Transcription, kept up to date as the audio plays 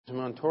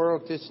Montoro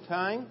at this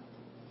time.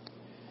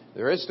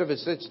 The rest of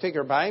us, let's take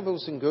our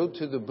Bibles and go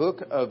to the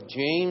book of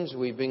James.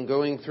 We've been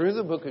going through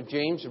the book of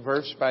James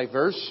verse by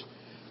verse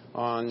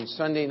on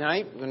Sunday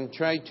night. I'm going to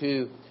try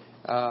to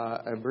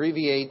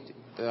abbreviate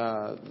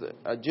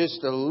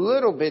just a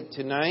little bit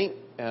tonight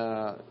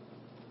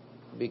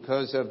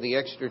because of the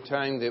extra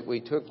time that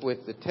we took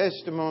with the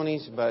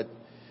testimonies, but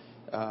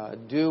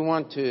do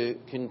want to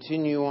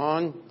continue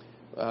on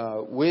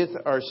with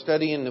our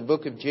study in the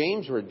book of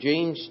James. We're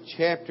James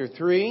chapter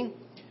 3,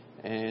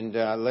 and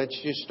let's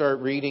just start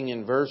reading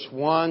in verse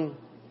 1.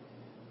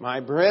 My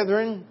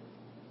brethren,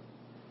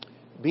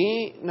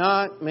 be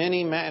not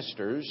many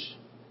masters,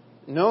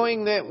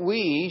 knowing that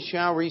we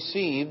shall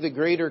receive the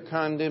greater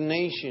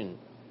condemnation.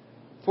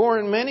 For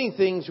in many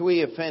things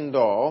we offend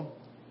all.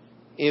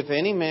 If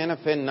any man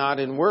offend not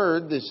in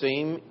word, the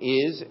same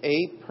is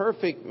a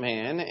perfect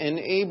man, and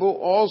able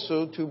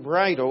also to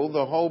bridle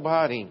the whole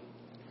body.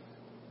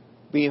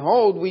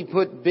 Behold, we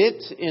put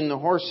bits in the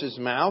horse's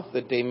mouth,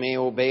 that they may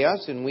obey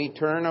us, and we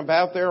turn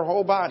about their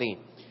whole body.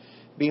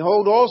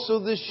 Behold also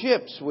the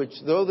ships, which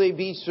though they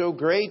be so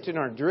great, and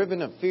are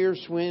driven of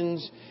fierce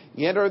winds,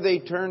 yet are they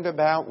turned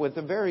about with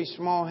a very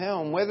small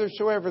helm,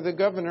 whithersoever the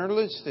governor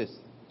listeth.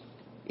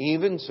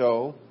 Even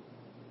so,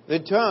 the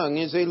tongue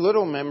is a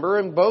little member,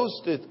 and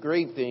boasteth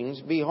great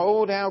things.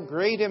 Behold, how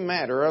great a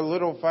matter a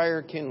little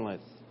fire kindleth.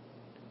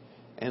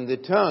 And the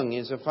tongue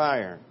is a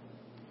fire,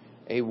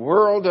 a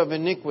world of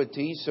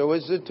iniquity. So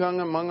is the tongue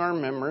among our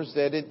members,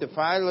 that it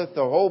defileth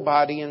the whole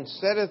body, and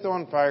setteth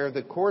on fire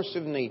the course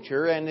of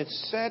nature, and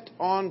is set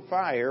on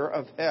fire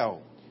of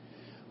hell.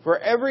 For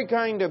every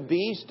kind of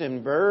beast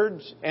and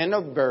birds, and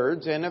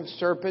of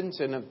serpents,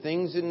 and of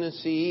things in the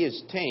sea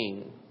is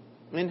tamed,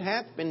 and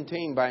hath been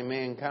tamed by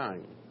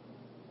mankind.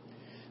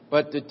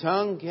 But the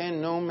tongue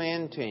can no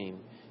man tame.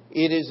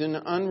 It is an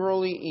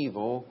unruly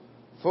evil,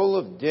 full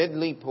of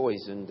deadly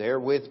poison.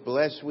 Therewith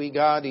bless we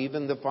God,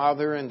 even the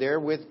Father, and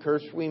therewith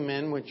curse we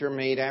men, which are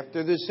made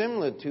after the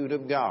similitude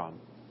of God.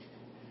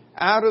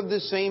 Out of the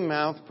same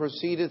mouth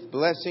proceedeth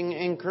blessing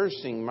and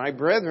cursing. My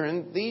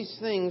brethren, these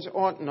things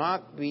ought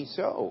not be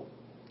so.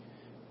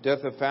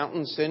 Doth a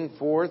fountain send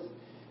forth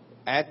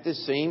at the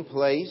same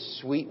place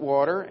sweet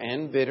water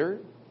and bitter?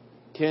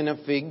 Can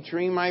a fig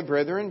tree, my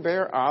brethren,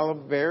 bear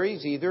olive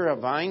berries, either a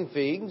vine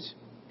figs?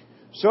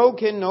 So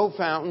can no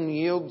fountain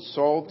yield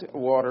salt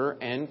water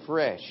and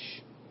fresh.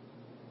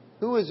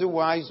 Who is a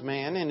wise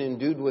man and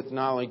endued with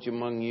knowledge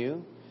among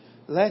you?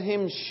 Let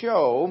him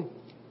show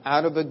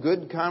out of a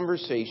good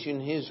conversation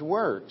his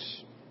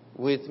works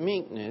with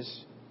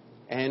meekness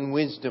and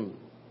wisdom.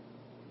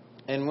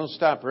 And we'll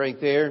stop right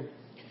there.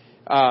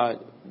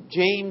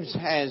 James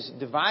has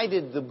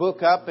divided the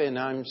book up, and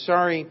I'm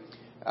sorry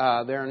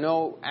there are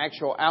no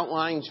actual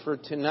outlines for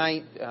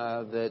tonight.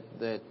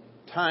 That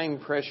time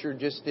pressure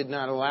just did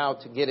not allow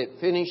to get it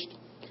finished.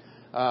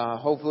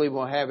 Hopefully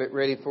we'll have it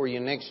ready for you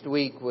next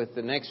week with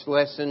the next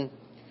lesson.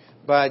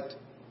 But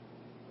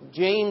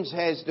James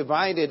has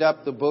divided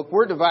up the book.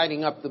 We're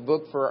dividing up the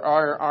book for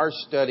our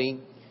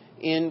study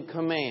in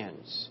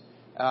commands.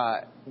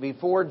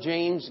 Before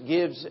James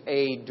gives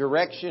a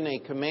direction, a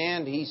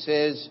command, he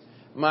says,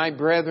 my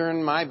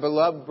brethren, my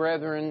beloved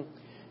brethren.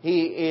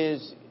 He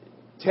is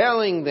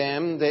telling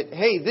them that,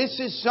 hey, this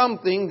is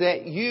something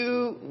that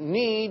you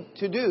need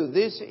to do.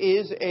 This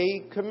is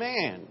a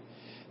command.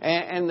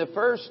 And the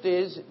first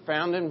is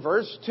found in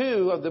verse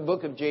 2 of the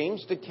book of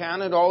James, to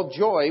count it all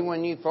joy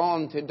when you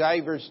fall into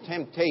divers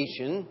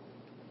temptation.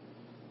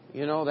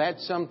 You know,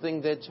 that's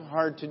something that's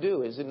hard to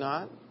do, is it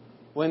not?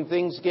 When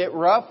things get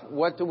rough,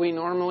 what do we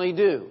normally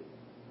do?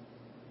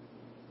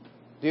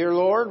 Dear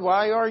Lord,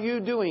 why are you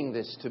doing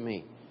this to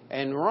me?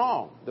 And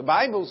wrong. The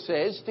Bible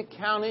says to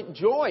count it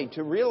joy,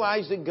 to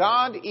realize that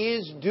God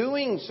is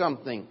doing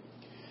something.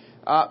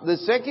 The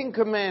second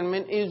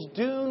commandment is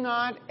do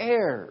not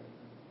err.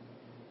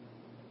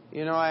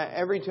 You know,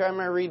 every time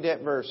I read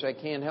that verse, I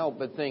can't help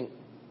but think,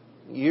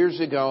 years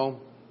ago,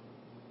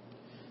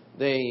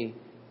 they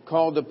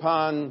called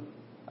upon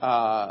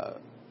our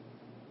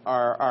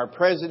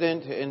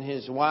president and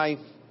his wife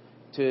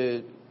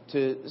to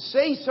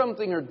say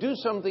something or do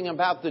something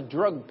about the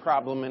drug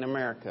problem in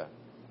America.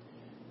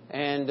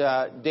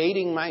 And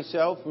dating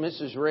myself,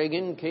 Mrs.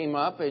 Reagan came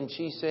up and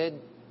she said,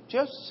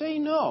 just say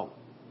no.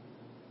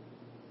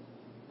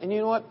 And you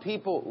know what?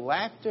 People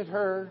laughed at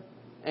her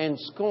and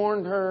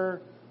scorned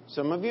her.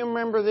 Some of you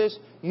remember this.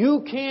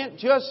 You can't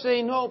just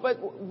say no.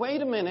 But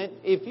wait a minute.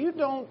 If you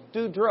don't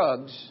do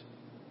drugs,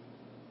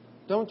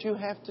 don't you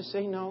have to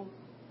say no?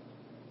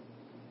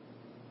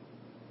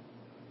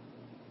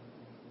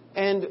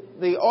 And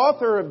the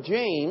author of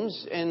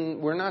James, and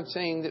we're not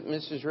saying that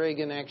Mrs.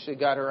 Reagan actually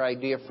got her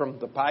idea from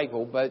the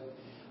Bible, but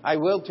I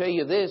will tell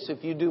you this,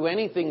 if you do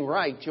anything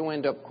right, you'll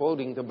end up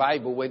quoting the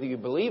Bible whether you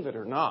believe it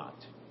or not.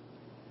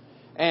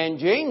 And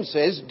James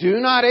says, do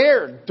not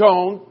err.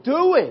 Don't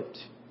do it.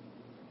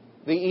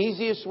 The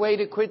easiest way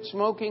to quit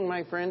smoking,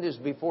 my friend, is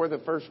before the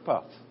first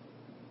puff.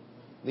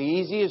 The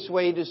easiest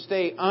way to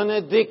stay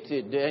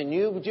unaddicted, and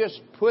you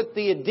just put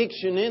the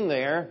addiction in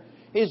there,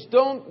 is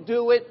don't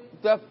do it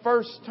the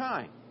first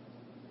time.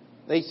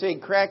 They say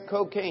crack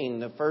cocaine,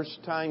 the first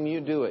time you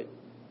do it,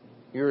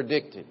 you're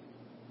addicted.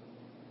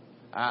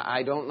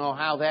 I don't know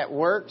how that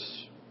works,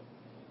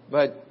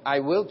 but I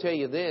will tell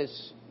you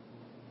this.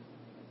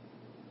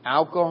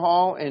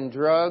 Alcohol and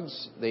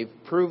drugs, they've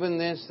proven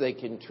this, they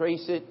can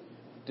trace it,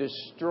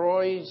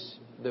 destroys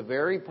the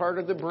very part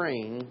of the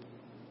brain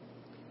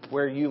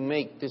where you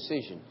make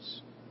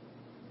decisions.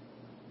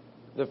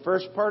 The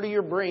first part of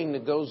your brain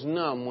that goes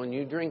numb when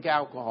you drink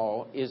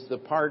alcohol is the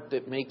part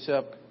that makes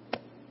up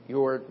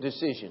your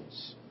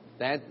decisions.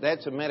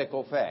 That's a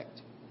medical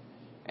fact.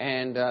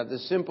 And the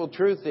simple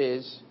truth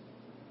is,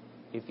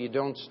 if you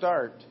don't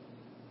start,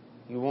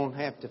 you won't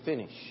have to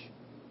finish.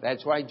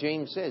 That's why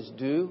James says,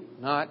 do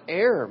not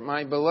err,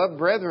 my beloved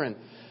brethren.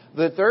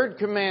 The third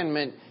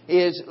commandment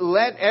is,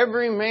 let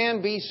every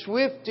man be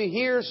swift to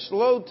hear,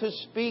 slow to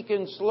speak,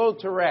 and slow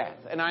to wrath.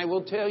 And I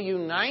will tell you,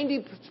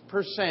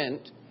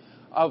 90%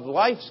 of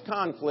life's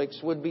conflicts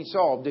would be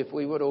solved if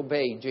we would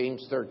obey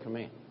James' third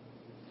command.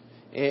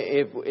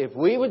 If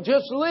we would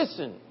just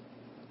listen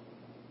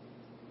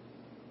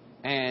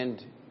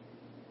and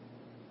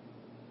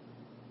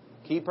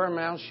keep our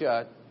mouth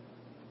shut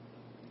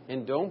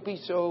and don't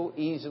be so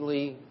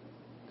easily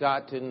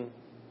gotten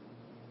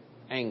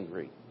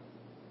angry.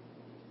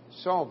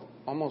 Solve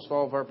almost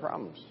all of our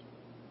problems.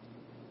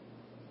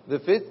 The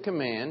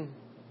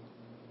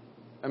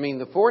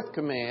fourth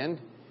command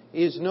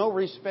is no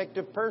respect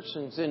of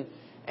persons. And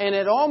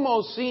it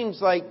almost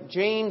seems like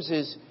James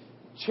is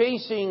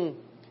chasing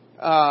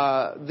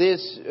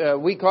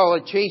we call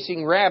it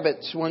chasing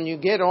rabbits. When you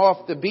get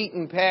off the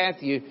beaten path,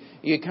 you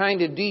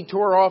kind of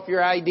detour off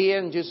your idea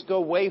and just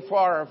go way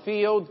far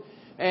afield.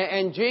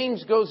 And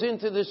James goes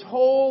into this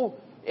whole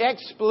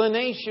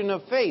explanation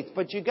of faith.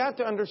 But you got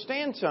to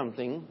understand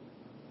something.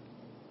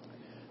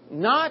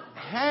 Not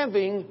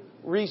having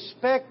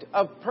respect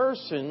of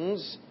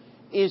persons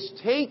is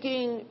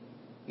taking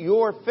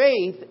your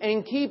faith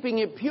and keeping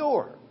it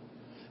pure.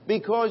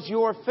 Because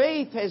your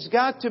faith has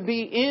got to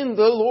be in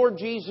the Lord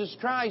Jesus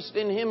Christ,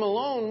 in Him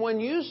alone. When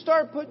you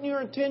start putting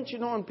your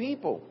attention on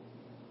people,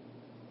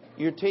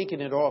 you're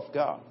taking it off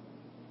God.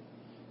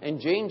 And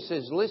James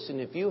says, listen,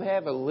 if you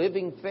have a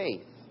living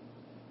faith,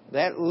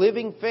 that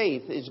living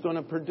faith is going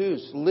to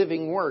produce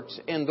living works.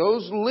 And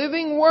those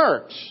living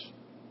works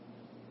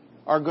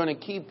are going to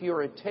keep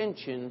your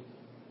attention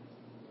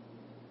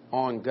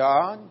on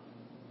God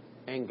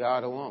and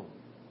God alone.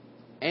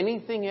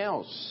 Anything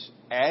else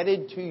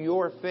added to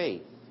your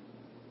faith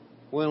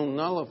will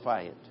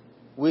nullify it,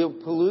 will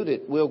pollute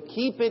it, will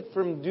keep it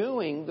from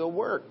doing the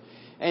work.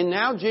 And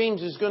now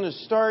James is going to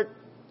start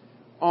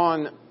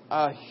on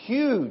a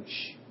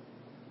huge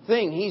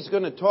thing. He's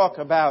going to talk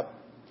about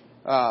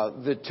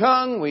the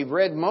tongue. We've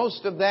read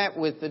most of that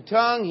with the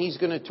tongue. He's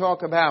going to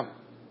talk about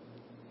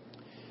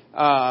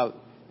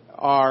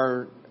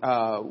our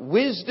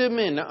wisdom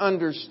and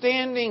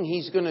understanding.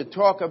 He's going to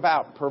talk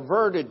about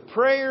perverted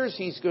prayers.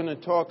 He's going to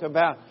talk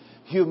about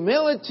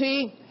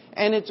humility.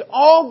 And it's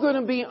all going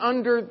to be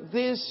under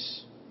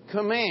this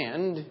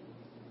command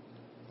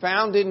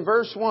found in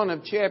verse 1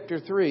 of chapter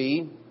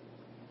 3.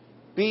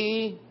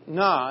 Be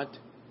not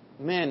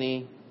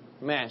many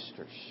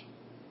masters.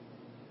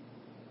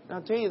 Now,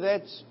 I'll tell you,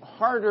 that's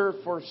harder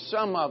for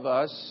some of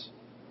us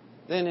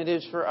than it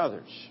is for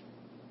others.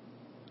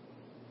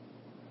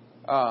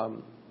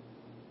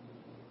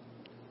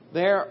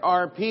 There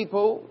are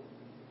people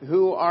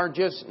who are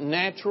just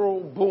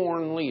natural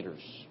born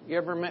leaders. You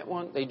ever met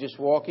one? They just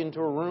walk into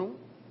a room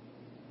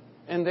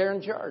and they're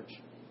in charge.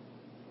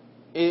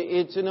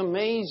 It's an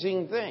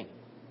amazing thing.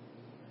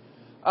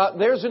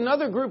 There's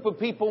another group of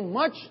people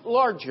much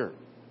larger.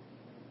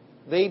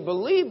 They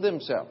believe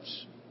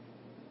themselves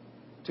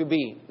to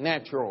be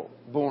natural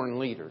born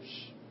leaders.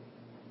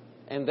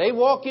 And they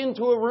walk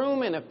into a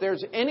room, and if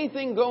there's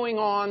anything going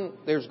on,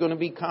 there's going to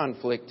be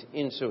conflict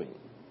ensuing.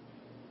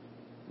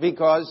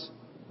 Because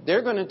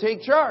they're going to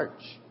take charge.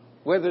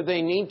 Whether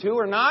they need to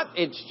or not,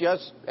 it's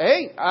just,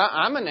 hey,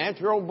 I'm a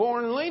natural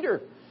born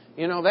leader.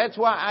 You know, that's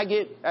why I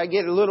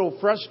get a little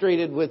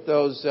frustrated with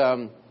those,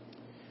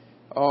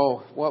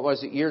 what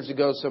was it? Years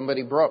ago,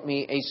 somebody brought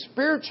me a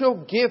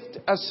spiritual gift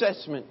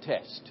assessment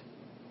test.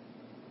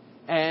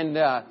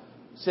 And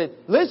said,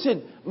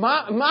 listen,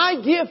 my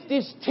gift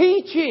is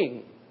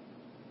teaching.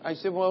 I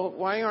said, well,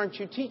 why aren't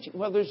you teaching?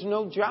 Well, there's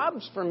no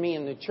jobs for me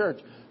in the church.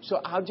 So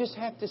I'll just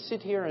have to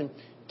sit here and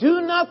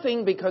do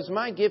nothing because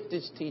my gift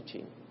is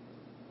teaching.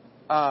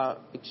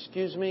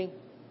 Excuse me?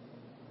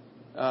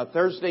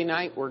 Thursday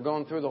night, we're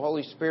going through the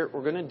Holy Spirit.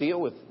 We're going to deal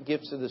with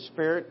gifts of the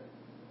Spirit.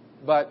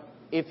 But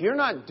if you're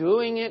not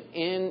doing it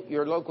in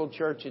your local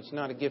church, it's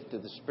not a gift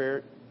of the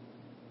Spirit.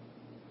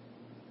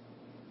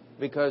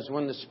 Because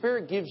when the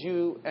Spirit gives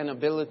you an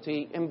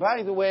ability, and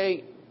by the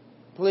way,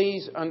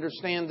 please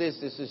understand this.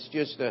 This is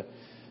just a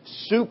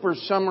super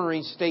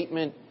summary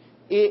statement.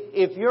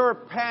 If your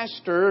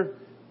pastor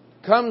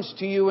comes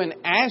to you and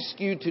asks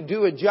you to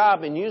do a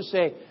job and you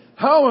say,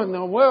 how in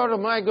the world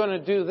am I going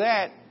to do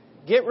that?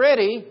 Get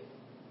ready.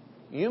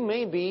 You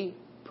may be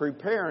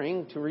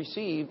preparing to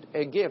receive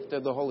a gift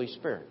of the Holy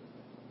Spirit.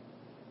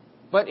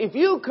 But if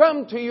you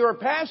come to your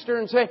pastor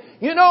and say,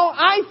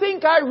 I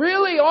think I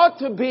really ought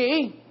to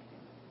be,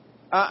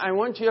 I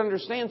want you to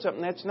understand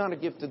something. That's not a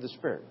gift of the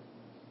Spirit.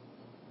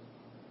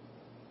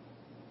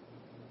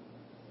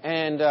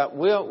 And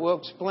we'll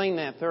explain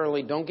that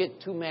thoroughly. Don't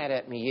get too mad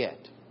at me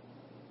yet.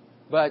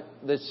 But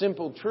the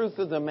simple truth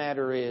of the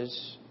matter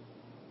is,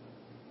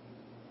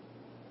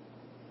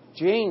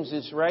 James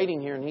is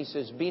writing here and he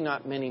says, be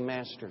not many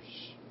masters.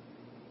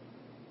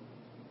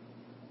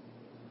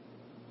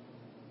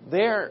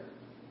 There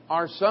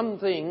are some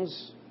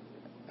things,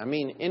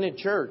 in a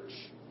church,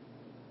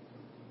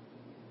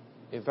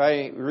 if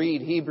I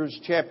read Hebrews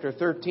chapter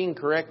 13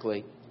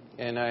 correctly,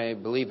 and I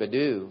believe I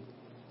do,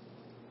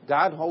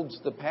 God holds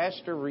the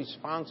pastor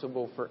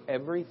responsible for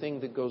everything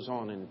that goes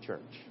on in the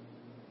church.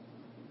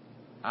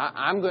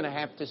 I'm going to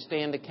have to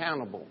stand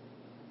accountable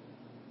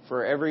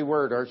for every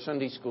word our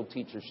Sunday school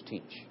teachers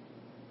teach.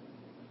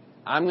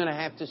 I'm going to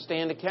have to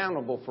stand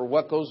accountable for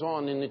what goes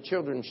on in the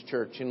children's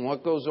church and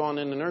what goes on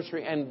in the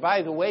nursery. And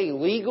by the way,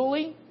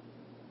 legally,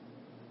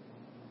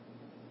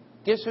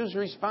 guess who's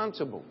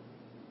responsible?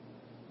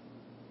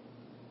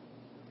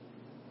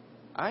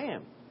 I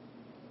am.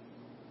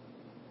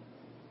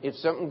 If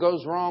something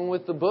goes wrong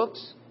with the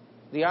books,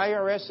 the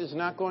IRS is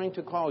not going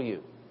to call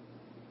you.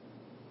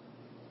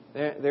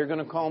 They're going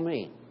to call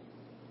me.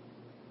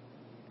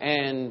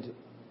 And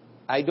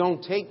I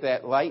don't take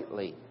that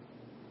lightly.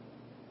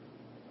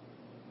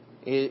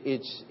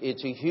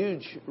 It's a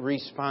huge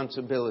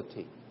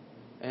responsibility.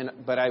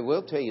 But I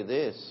will tell you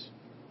this.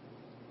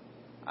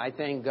 I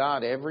thank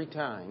God every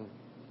time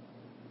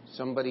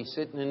somebody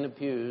sitting in the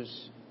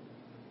pews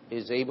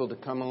is able to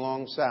come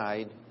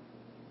alongside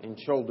and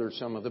shoulder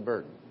some of the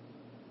burden.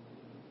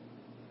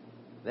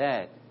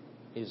 That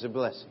is a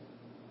blessing.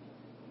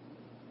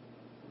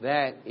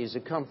 That is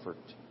a comfort.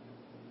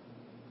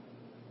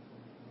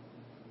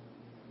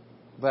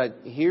 But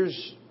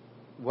here's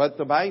what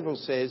the Bible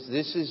says.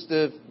 This is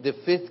the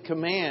fifth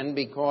command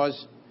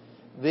because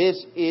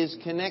this is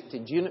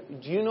connected. Do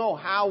you know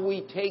how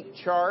we take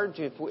charge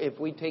if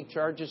we take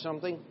charge of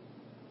something?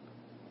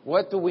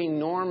 What do we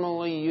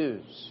normally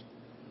use?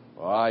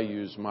 Well, I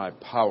use my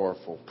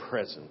powerful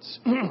presence.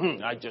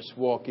 I just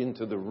walk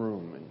into the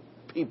room and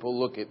people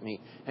look at me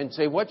and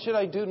say, what should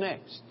I do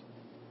next?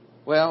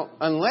 Well,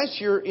 unless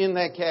you're in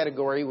that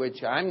category,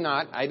 which I'm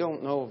not, I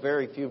don't know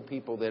very few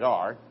people that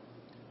are,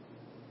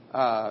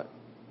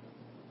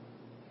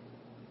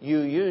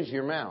 you use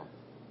your mouth.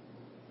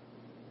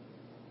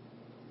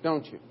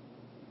 Don't you?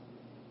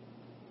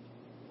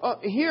 Oh,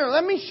 here,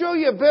 let me show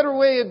you a better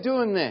way of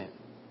doing that.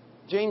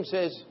 James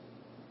says,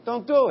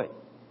 don't do it.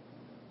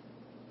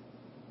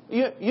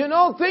 You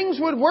know, things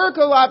would work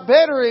a lot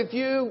better if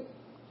you...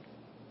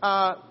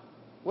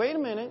 wait a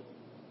minute.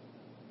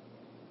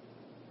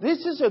 This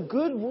is a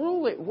good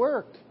rule at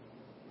work.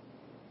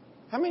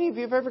 How many of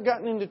you have ever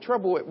gotten into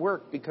trouble at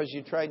work because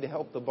you tried to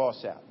help the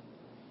boss out?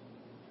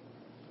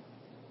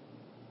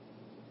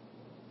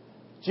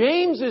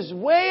 James is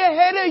way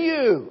ahead of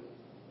you.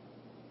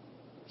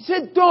 He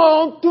said,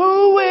 don't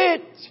do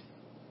it.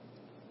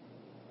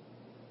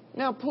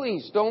 Now,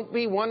 please, don't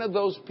be one of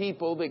those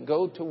people that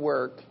go to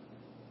work.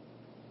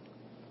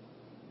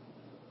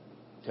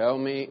 Tell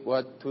me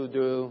what to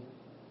do.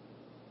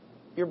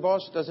 Your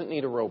boss doesn't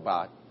need a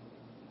robot.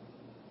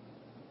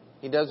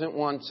 He doesn't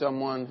want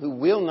someone who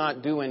will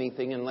not do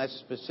anything unless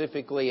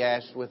specifically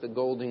asked with a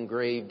gold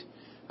engraved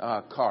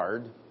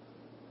card.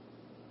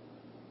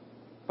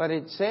 But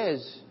it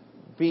says,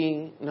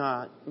 be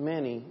not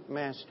many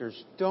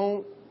masters.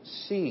 Don't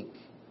seek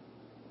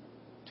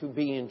to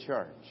be in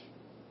charge.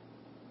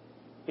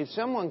 If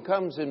someone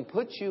comes and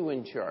puts you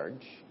in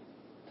charge,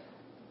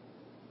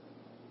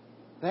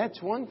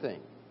 that's one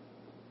thing.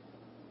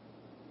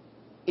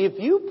 If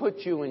you put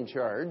you in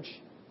charge,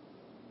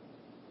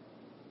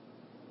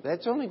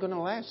 that's only going to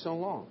last so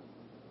long.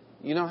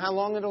 You know how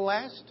long it'll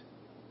last?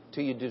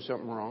 Till you do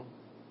something wrong.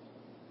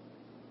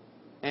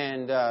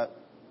 And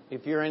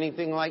if you're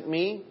anything like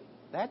me,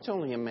 that's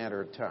only a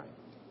matter of time.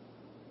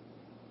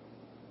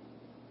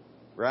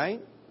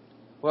 Right?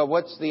 Well,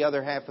 what's the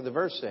other half of the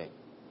verse say?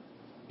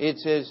 It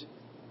says,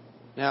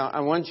 now I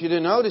want you to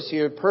notice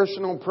here,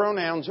 personal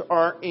pronouns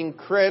are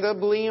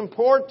incredibly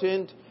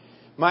important.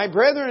 My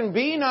brethren,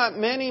 be not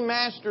many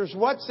masters.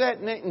 What's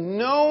that?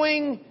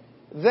 Knowing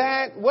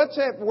that, what's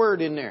that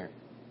word in there?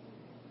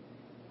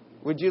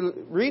 Would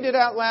you read it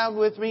out loud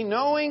with me?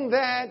 Knowing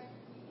that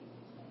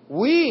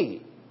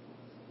we.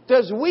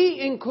 Does we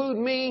include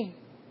me?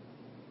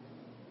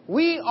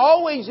 We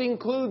always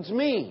includes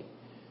me.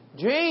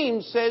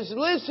 James says,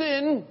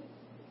 listen,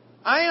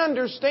 I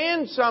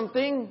understand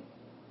something.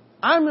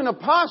 I'm an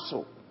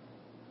apostle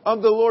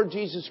of the Lord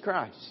Jesus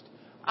Christ.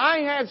 I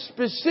have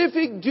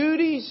specific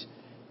duties,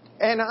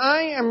 and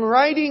I am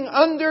writing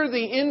under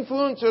the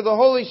influence of the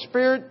Holy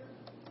Spirit.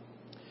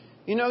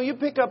 You know, you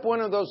pick up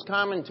one of those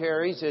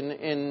commentaries and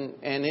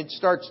it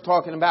starts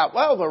talking about,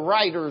 well, the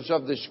writers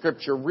of the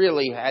Scripture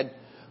really had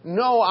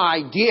no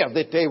idea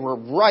that they were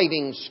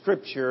writing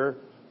Scripture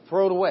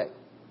throw it away.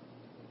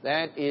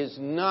 That is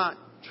not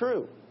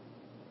true.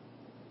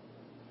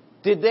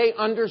 Did they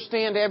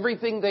understand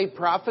everything they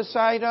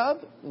prophesied of?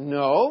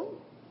 No.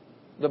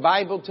 The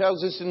Bible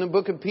tells us in the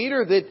book of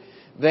Peter that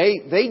they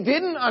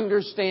didn't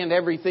understand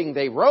everything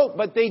they wrote,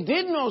 but they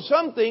did know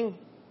something.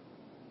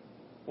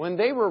 When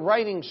they were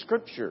writing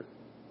Scripture,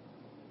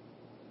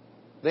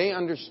 they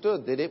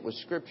understood that it was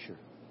Scripture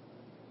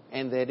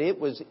and that it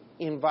was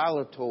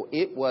inviolable.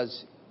 It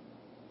was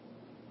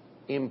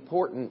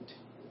important.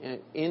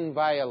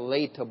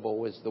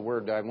 Inviolatable is the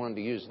word I wanted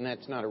to use, and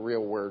that's not a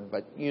real word,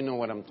 but you know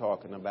what I'm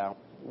talking about.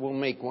 We'll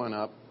make one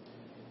up.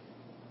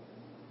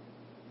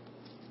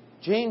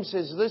 James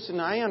says,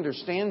 listen, I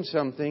understand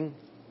something.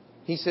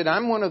 He said,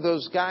 I'm one of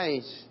those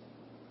guys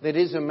that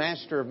is a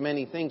master of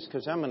many things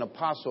because I'm an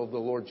apostle of the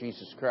Lord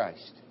Jesus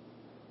Christ.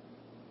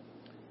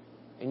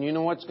 And you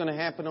know what's going to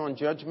happen on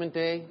Judgment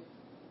Day?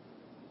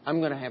 I'm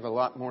going to have a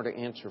lot more to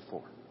answer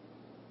for.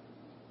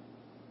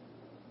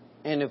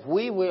 And if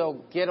we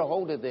will get a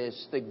hold of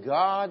this, that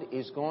God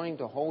is going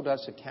to hold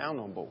us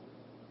accountable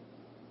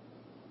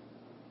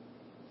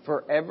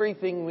for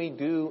everything we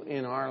do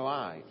in our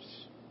lives.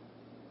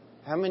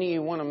 How many of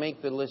you want to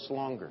make the list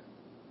longer?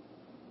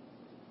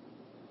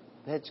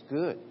 That's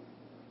good.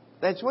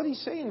 That's what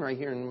he's saying right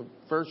here in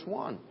verse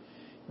 1.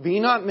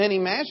 Be not many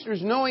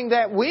masters, knowing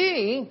that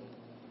we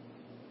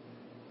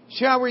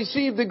shall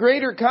receive the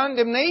greater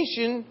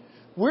condemnation.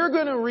 We're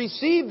going to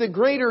receive the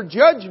greater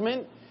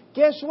judgment.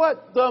 Guess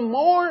what? The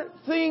more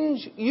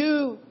things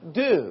you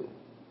do,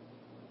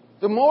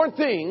 the more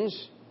things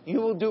you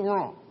will do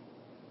wrong.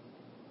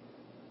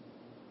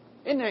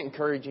 Isn't that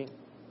encouraging?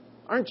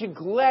 Aren't you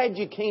glad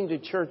you came to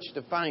church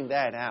to find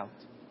that out?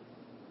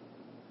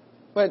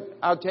 But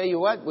I'll tell you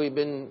what, we've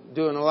been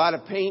doing a lot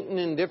of painting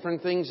and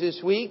different things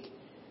this week.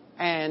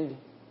 And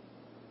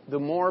the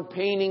more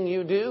painting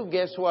you do,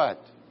 guess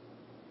what?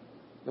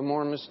 The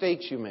more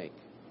mistakes you make.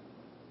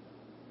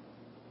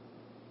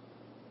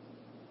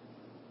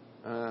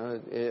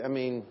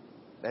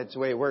 That's the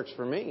way it works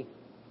for me.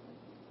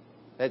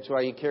 That's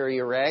why you carry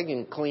a rag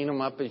and clean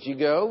them up as you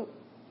go.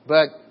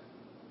 But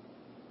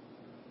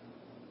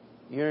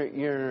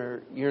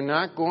you're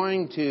not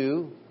going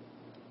to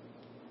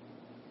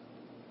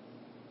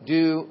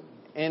do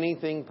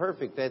anything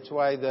perfect. That's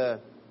why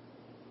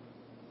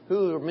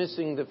who are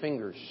missing the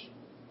fingers?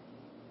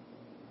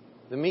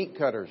 The meat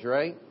cutters,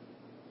 right?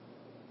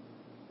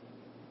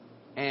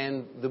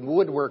 And the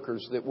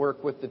woodworkers that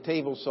work with the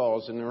table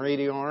saws and the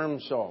radial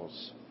arm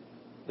saws.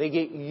 They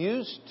get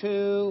used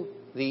to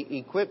the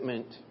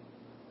equipment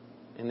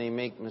and they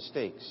make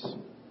mistakes.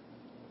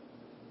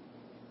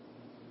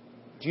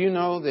 Do you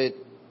know that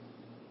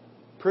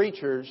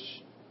preachers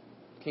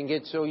can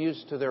get so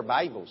used to their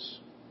Bibles,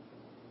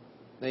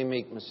 they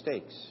make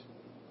mistakes?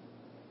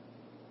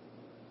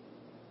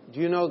 Do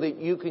you know that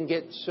you can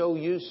get so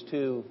used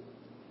to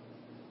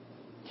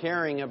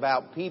caring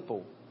about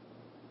people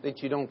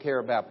that you don't care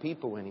about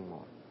people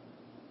anymore?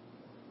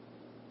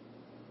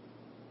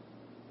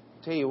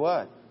 Tell you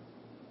what,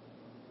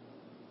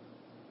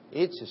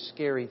 it's a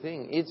scary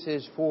thing. It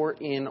says, for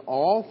in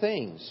all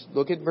things,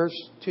 look at verse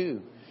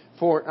 2.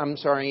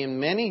 In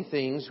many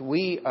things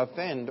we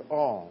offend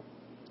all.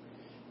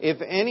 If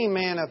any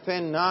man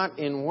offend not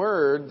in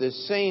word, the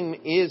same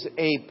is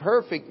a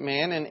perfect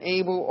man and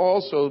able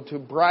also to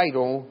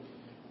bridle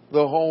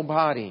the whole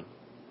body.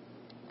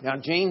 Now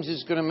James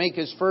is going to make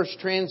his first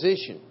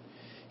transition.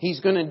 He's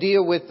going to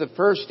deal with the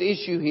first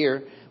issue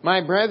here.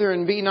 My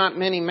brethren, be not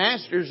many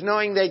masters,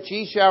 knowing that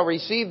ye shall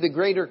receive the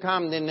greater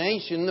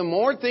condemnation. The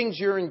more things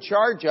you're in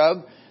charge of,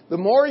 the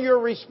more you're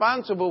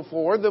responsible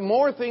for, the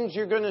more things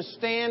you're going to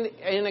stand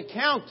in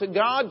account to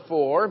God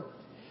for.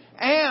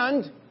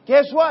 And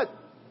guess what?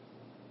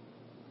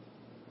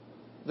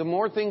 The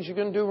more things you're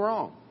going to do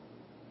wrong.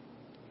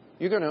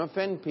 You're going to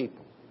offend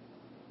people.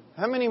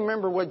 How many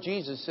remember what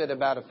Jesus said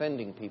about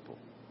offending people?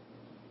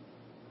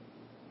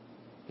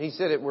 He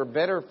said it were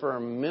better for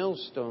a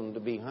millstone to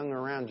be hung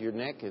around your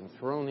neck and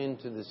thrown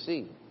into the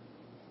sea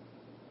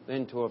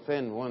than to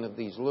offend one of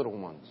these little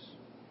ones.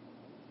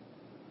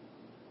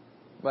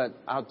 But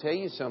I'll tell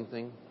you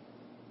something.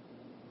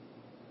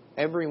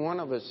 Every one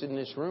of us in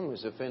this room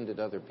has offended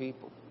other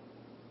people.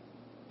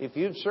 If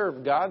you've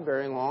served God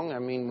very long,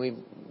 we've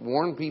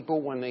warned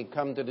people when they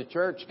come to the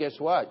church, guess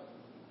what?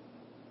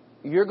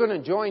 You're going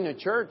to join a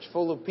church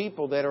full of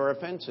people that are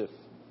offensive.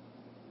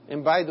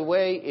 And by the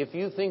way, if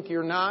you think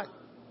you're not,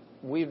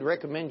 we'd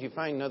recommend you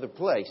find another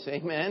place.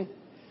 Amen?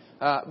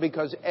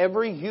 Because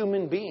every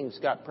human being's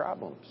got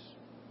problems.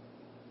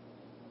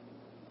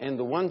 And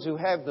the ones who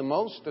have the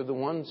most are the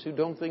ones who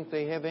don't think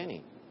they have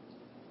any.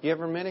 You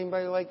ever met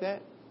anybody like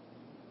that?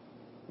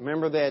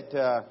 Remember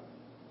that,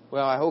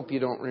 I hope you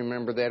don't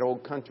remember that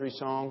old country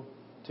song,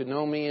 to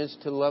know me is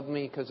to love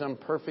me because I'm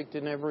perfect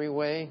in every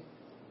way.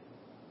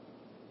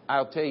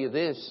 I'll tell you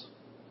this,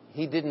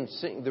 he didn't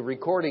sing, the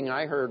recording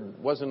I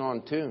heard wasn't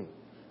on tune.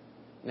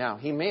 Now,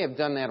 he may have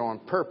done that on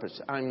purpose.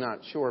 I'm not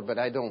sure, but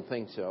I don't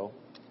think so.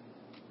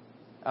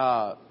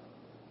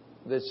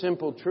 The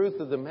simple truth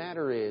of the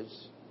matter is,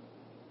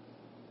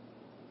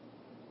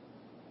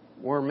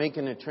 we're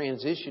making a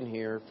transition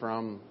here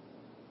from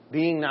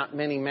being not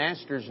many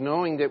masters,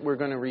 knowing that we're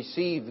going to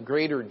receive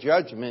greater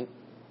judgment,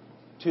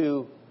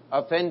 to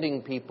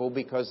offending people,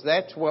 because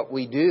that's what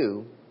we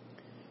do.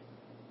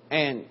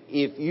 And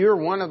if you're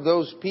one of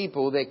those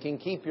people that can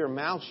keep your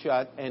mouth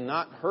shut and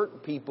not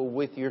hurt people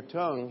with your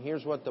tongue,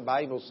 here's what the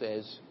Bible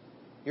says: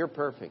 you're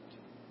perfect.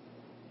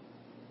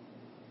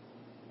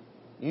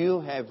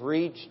 You have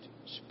reached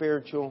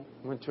spiritual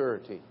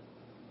maturity.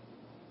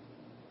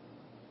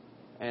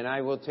 And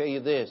I will tell you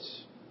this: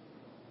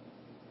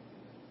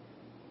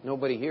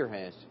 nobody here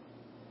has.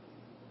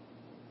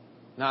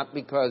 Not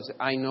because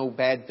I know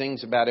bad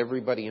things about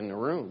everybody in the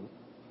room,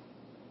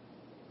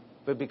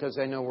 but because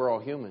I know we're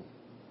all human.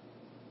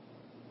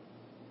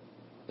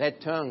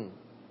 That tongue,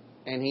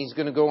 and he's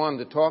going to go on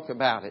to talk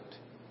about it.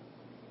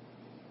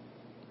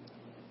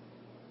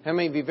 How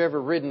many of you have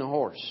ever ridden a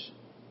horse?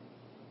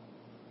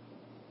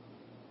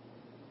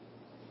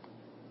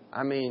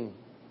 I mean,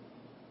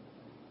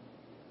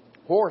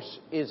 horse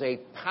is a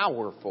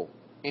powerful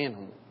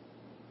animal.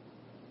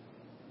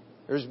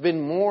 There's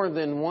been more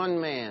than one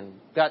man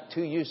got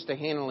too used to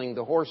handling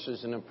the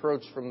horses and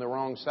approached from the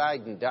wrong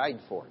side and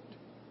died for it.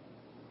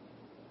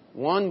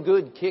 One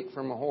good kick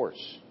from a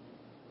horse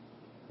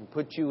can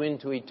put you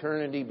into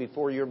eternity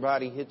before your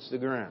body hits the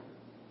ground.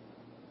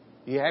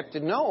 You have to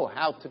know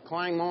how to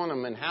climb on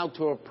them and how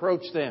to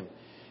approach them.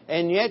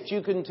 And yet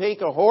you can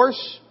take a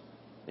horse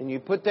and you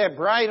put that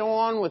bridle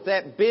on with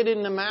that bit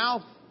in the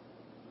mouth,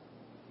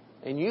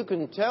 and you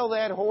can tell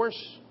that horse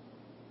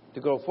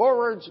to go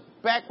forwards,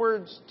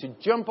 backwards, to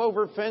jump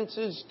over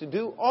fences, to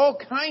do all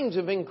kinds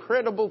of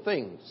incredible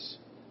things.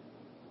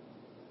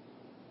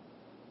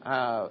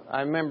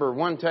 I remember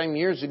one time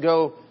years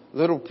ago,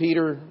 little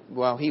Peter,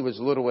 well, he was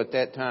little at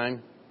that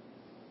time.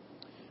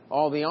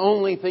 The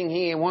only thing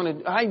he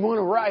wanted, I want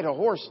to ride a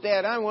horse,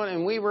 Dad.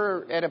 And we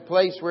were at a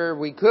place where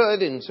we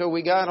could, and so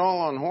we got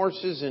all on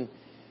horses.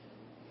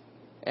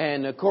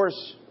 And of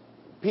course,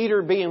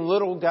 Peter being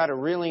little got a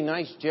really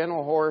nice,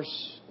 gentle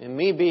horse. And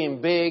me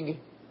being big,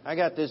 I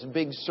got this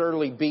big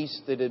surly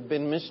beast that had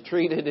been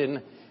mistreated.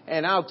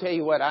 And I'll tell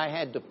you what, I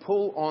had to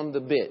pull on the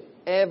bit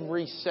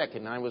every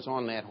second I was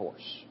on that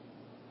horse.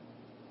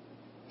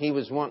 He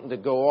was wanting to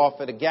go off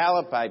at a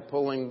gallop. I'd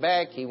pull him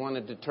back. He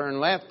wanted to turn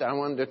left. I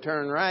wanted to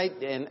turn right.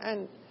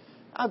 And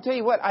I'll tell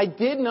you what, I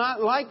did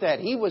not like that.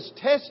 He was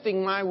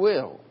testing my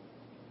will.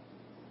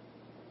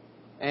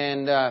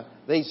 And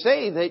they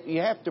say that you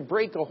have to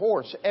break a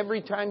horse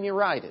every time you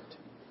ride it.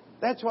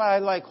 That's why I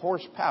like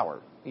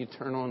horsepower. You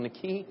turn on the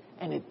key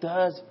and it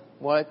does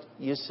what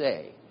you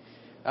say.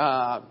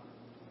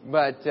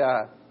 But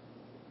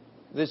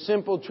the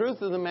simple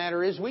truth of the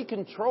matter is we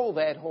control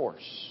that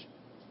horse.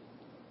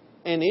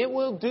 And it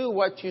will do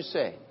what you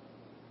say.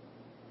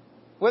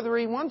 Whether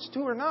he wants to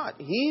or not,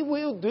 he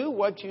will do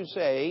what you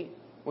say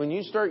when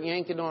you start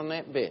yanking on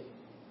that bit.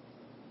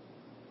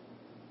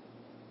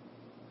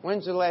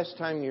 When's the last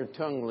time your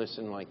tongue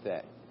listened like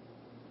that?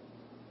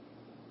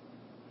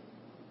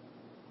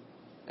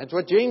 That's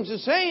what James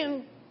is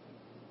saying.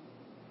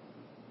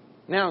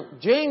 Now,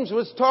 James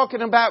was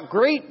talking about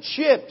great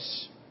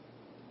ships.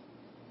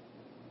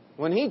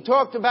 When he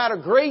talked about a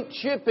great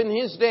ship in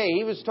his day,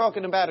 he was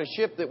talking about a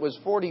ship that was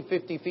 40,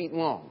 50 feet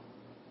long.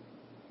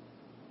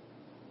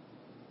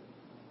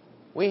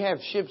 We have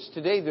ships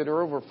today that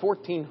are over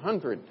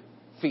 1,400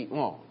 feet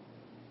long.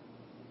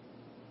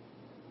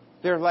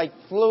 They're like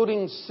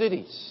floating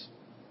cities.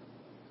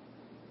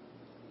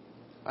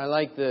 I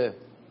like the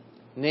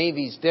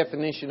Navy's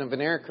definition of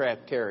an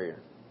aircraft carrier.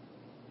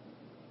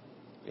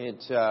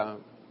 It's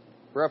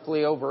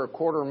roughly over a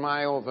quarter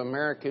mile of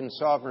American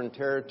sovereign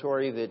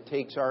territory that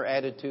takes our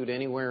attitude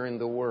anywhere in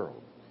the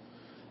world.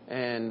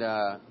 And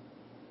I'll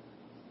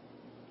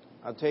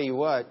tell you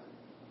what,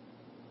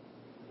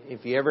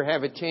 if you ever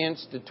have a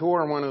chance to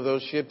tour one of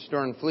those ships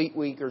during Fleet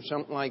Week or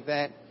something like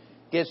that,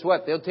 guess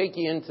what? They'll take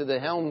you into the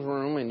helm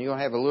room and you'll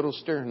have a little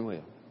steering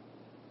wheel.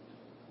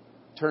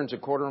 Turns a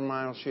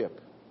quarter-mile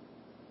ship.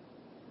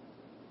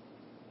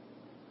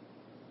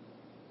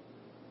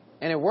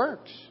 And it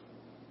works.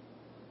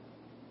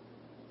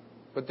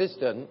 But this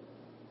doesn't.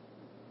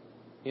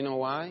 You know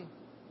why?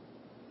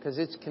 Because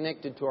it's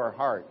connected to our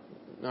heart,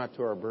 not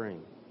to our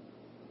brain.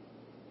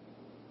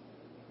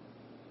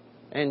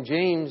 And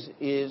James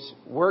is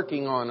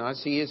working on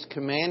us. He is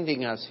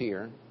commanding us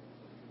here.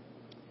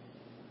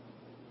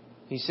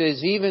 He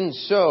says, even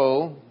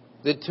so,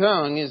 the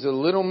tongue is a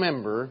little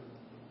member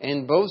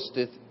and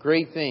boasteth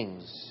great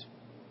things.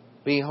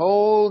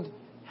 Behold,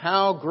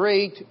 how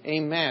great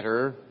a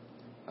matter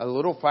a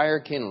little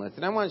fire kindleth.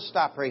 And I want to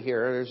stop right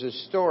here. There's a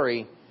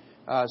story.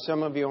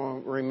 Some of you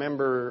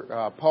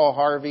remember Paul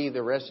Harvey,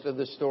 the rest of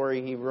the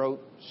story. He wrote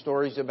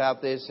stories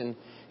about this. And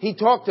he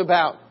talked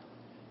about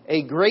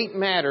a great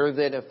matter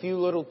that a few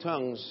little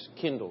tongues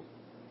kindled.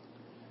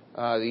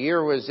 The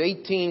year was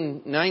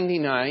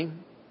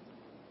 1899.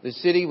 The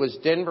city was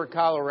Denver,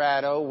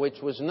 Colorado,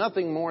 which was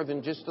nothing more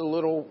than just a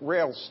little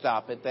rail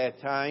stop at that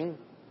time.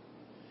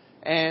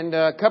 And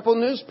a couple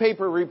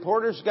newspaper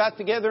reporters got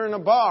together in a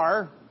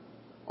bar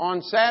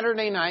on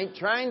Saturday night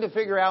trying to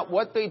figure out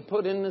what they'd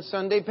put in the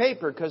Sunday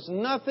paper because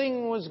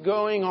nothing was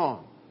going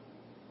on.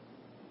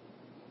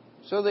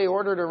 So they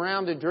ordered a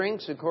round of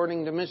drinks,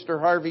 according to Mr.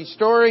 Harvey's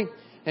story,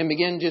 and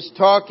began just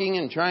talking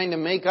and trying to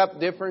make up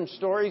different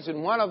stories.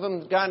 And one of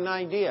them got an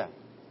idea.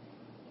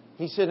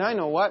 He said, I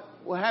know what.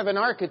 We'll have an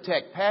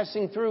architect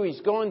passing through.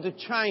 He's going to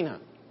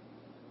China.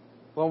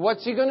 Well,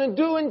 what's he going to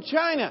do in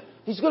China?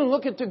 He's going to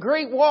look at the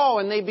Great Wall.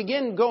 And they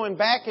begin going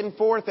back and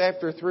forth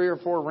after 3 or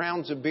 4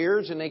 rounds of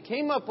beers. And they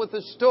came up with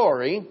a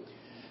story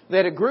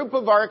that a group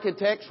of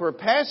architects were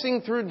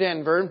passing through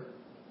Denver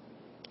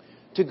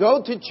to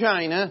go to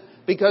China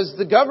because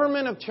the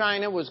government of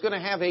China was going to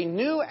have a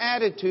new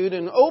attitude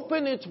and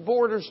open its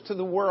borders to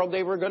the world.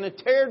 They were going to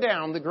tear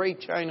down the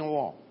Great China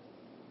Wall.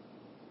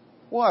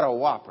 What a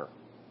whopper.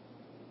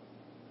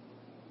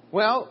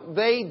 Well,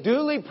 they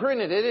duly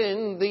printed it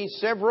in the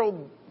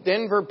several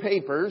Denver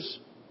papers.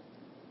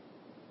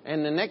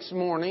 And the next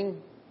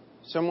morning,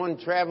 someone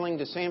traveling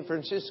to San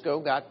Francisco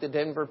got the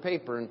Denver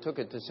paper and took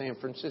it to San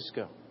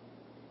Francisco.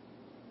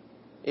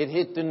 It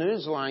hit the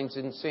news lines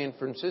in San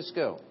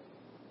Francisco.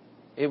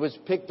 It was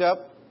picked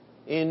up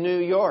in New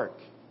York.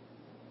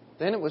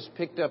 Then it was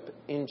picked up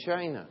in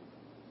China.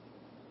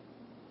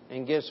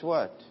 And guess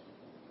what?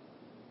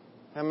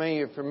 How many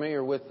are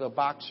familiar with the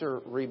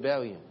Boxer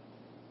Rebellion?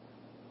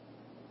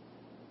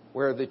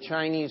 Where the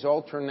Chinese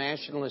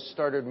ultranationalists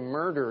started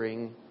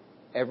murdering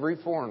every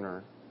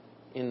foreigner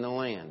in the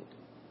land.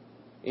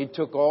 It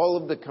took all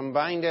of the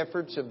combined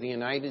efforts of the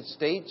United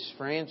States,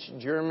 France,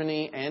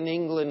 Germany, and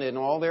England and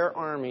all their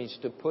armies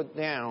to put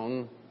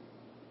down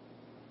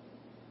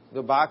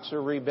the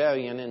Boxer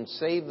Rebellion and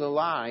save the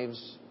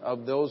lives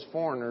of those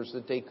foreigners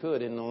that they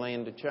could in the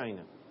land of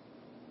China.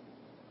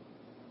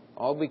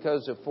 All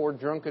because of 4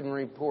 drunken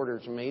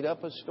reporters made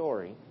up a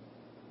story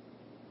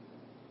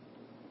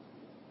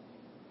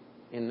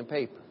in the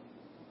paper.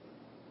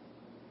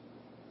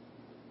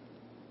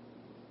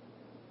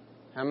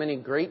 How many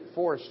great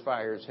forest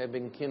fires have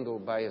been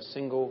kindled by a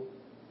single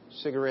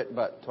cigarette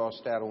butt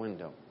tossed out a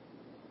window?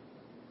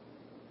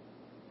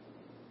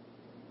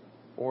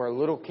 Or a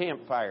little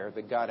campfire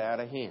that got out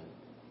of hand.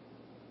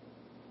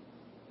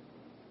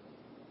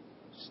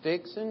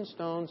 Sticks and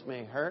stones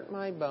may hurt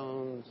my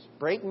bones,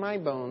 break my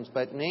bones,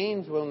 but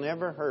names will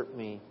never hurt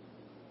me.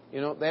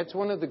 You know, that's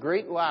one of the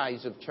great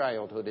lies of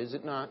childhood, is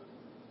it not?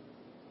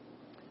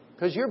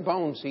 Because your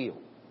bones heal.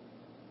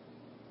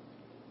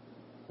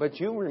 But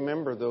you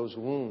remember those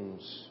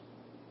wounds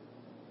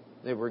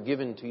that were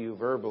given to you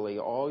verbally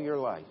all your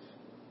life.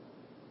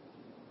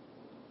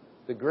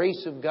 The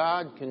grace of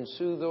God can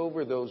soothe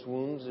over those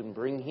wounds and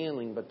bring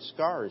healing, but the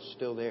scar is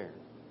still there.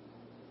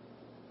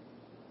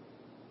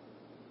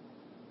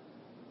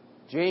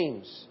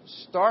 James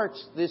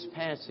starts this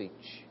passage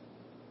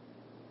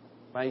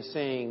by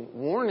saying,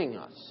 warning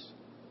us,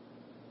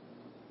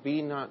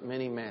 be not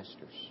many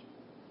masters.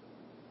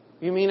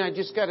 You mean I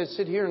just got to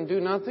sit here and do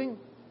nothing?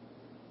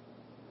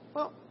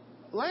 Well,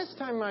 last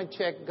time I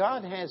checked,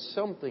 God has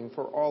something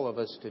for all of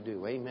us to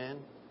do. Amen?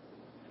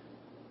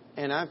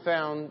 And I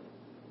found,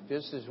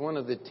 just as one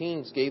of the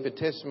teens gave a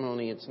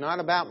testimony, it's not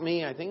about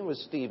me. I think it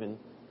was Stephen.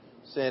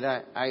 Said,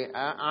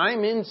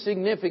 I'm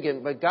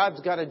insignificant, but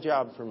God's got a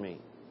job for me.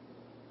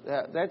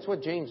 That's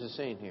what James is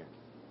saying here.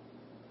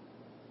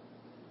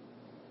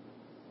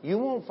 You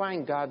won't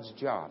find God's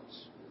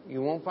jobs.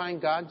 You won't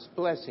find God's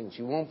blessings.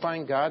 You won't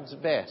find God's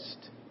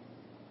best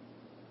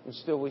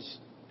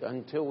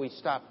until we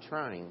stop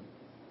trying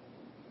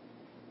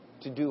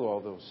to do all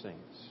those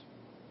things.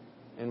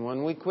 And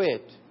when we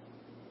quit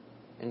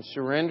and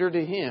surrender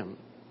to Him,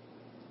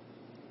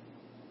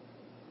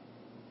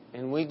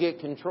 and we get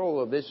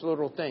control of this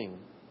little thing,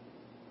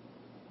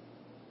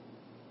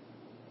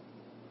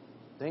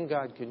 then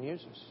God can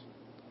use us.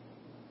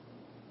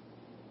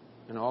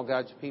 And all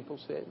God's people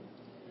said,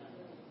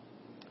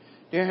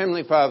 Dear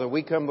Heavenly Father,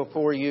 we come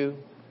before You,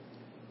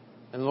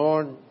 and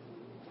Lord,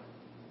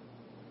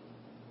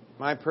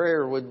 my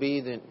prayer would be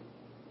that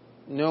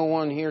no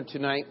one here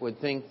tonight would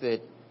think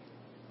that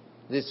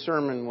this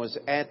sermon was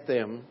at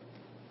them,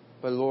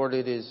 but Lord,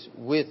 it is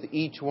with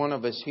each one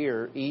of us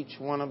here, each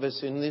one of us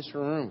in this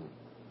room,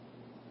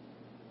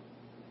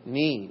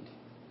 need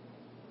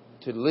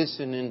to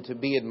listen and to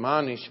be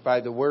admonished by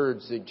the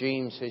words that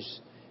James has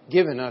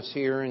given us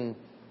here in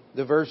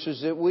the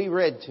verses that we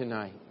read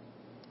tonight.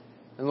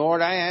 And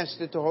Lord, I ask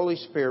that the Holy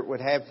Spirit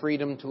would have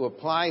freedom to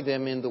apply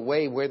them in the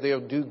way where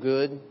they'll do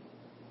good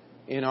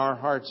in our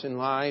hearts and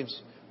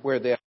lives, where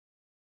they'll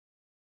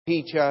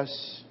teach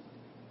us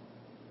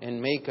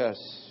and make us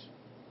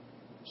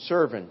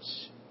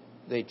servants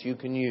that You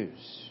can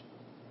use.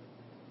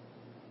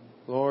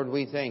 Lord,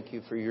 we thank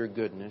You for Your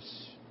goodness.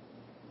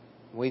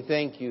 We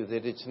thank You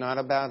that it's not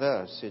about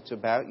us, it's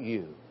about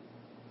You.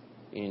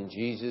 In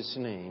Jesus'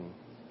 name.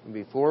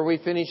 Before we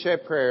finish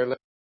that prayer,